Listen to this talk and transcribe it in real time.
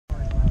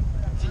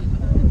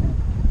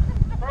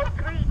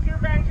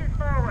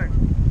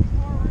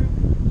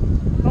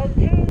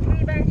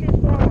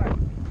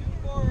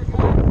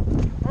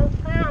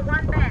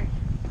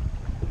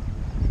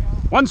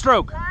One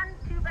stroke. 1,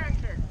 2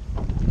 benches.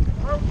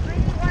 Hold 3,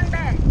 1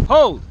 bench.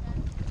 Hold.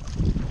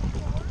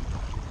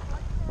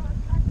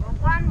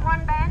 Hold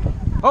 1 bench.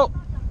 Hold.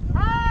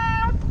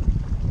 Hold.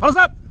 Hold us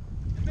up.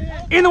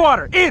 In the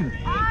water. In.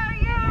 Are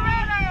you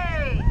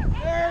ready?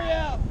 Hurry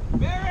up!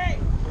 Very!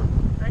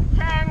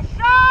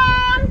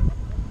 Attention.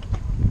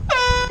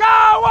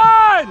 Go!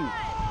 1,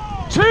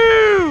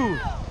 2,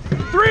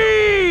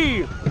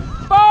 3,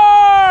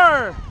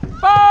 4,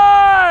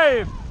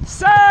 5,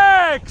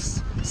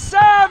 6,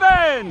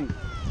 7,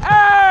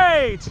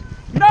 8,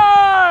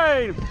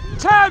 9,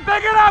 10.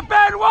 Pick it up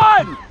and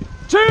 1,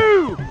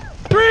 2,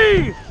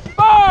 3,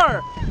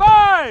 4,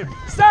 5,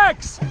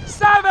 6,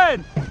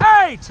 7,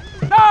 8,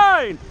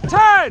 9,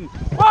 10.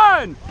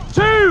 1,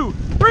 2,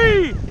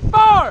 3,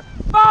 4,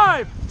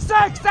 5,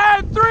 6,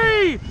 and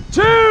 3,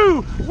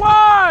 2,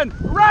 1.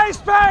 Race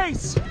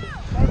pace.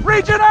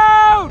 Reach it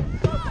out.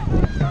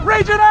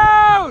 Reach it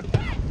out.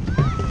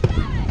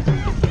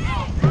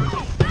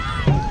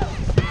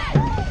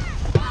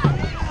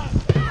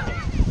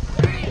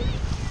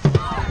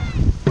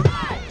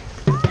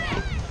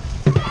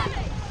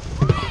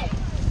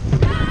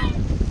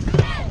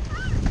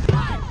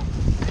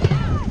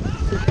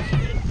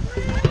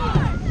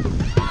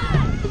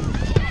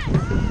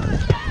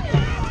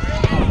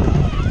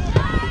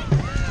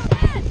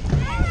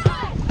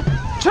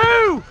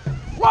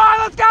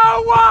 Let's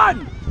go!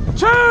 1,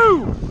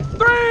 2,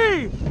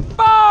 3,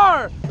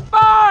 4,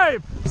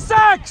 5,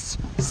 6,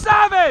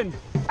 7,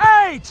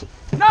 8,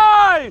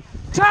 9,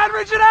 10.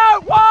 Reach it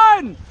out!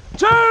 1,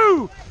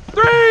 2,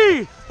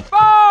 3,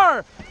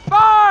 4,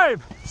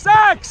 5,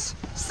 6,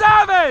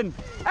 7,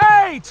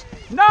 8,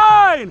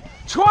 9,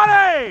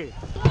 20.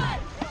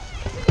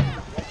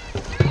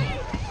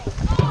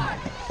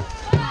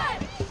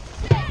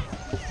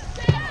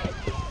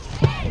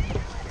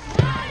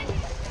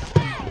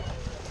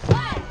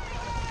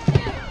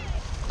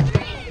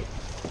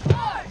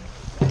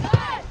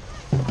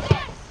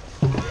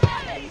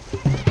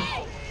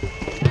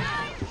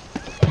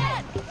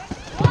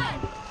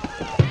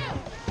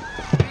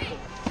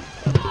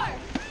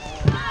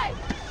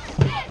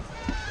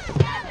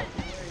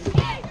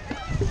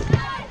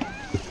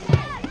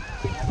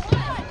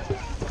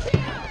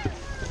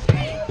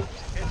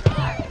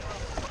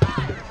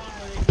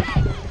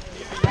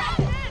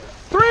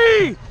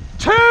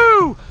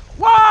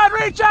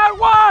 Reach out!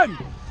 1,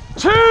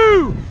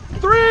 2,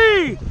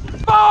 3,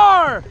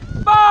 4,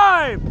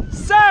 5,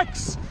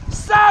 6,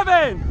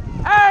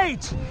 7,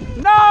 8,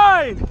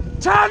 9,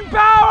 10.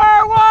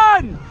 Power!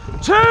 1,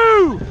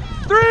 2,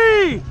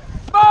 3,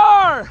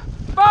 4,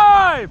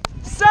 5,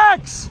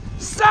 6,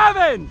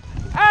 7,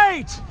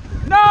 8,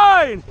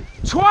 9,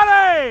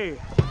 20.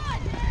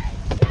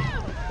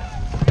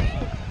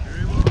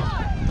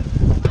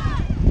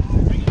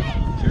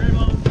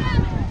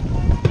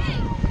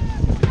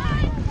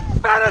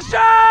 Finish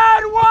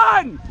it!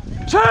 1,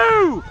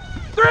 2,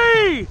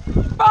 3,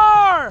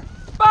 4,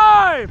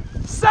 5,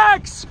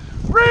 6.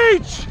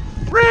 Reach!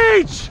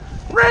 Reach!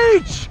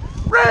 Reach!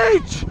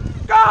 Reach!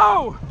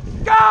 Go!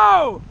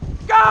 Go!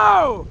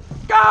 Go!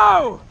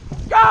 Go!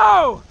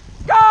 Go!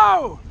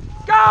 Go!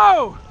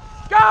 Go!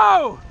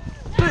 Go!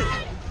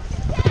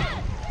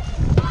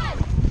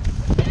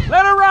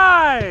 Let it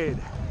ride!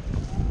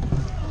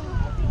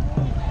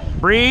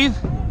 Breathe.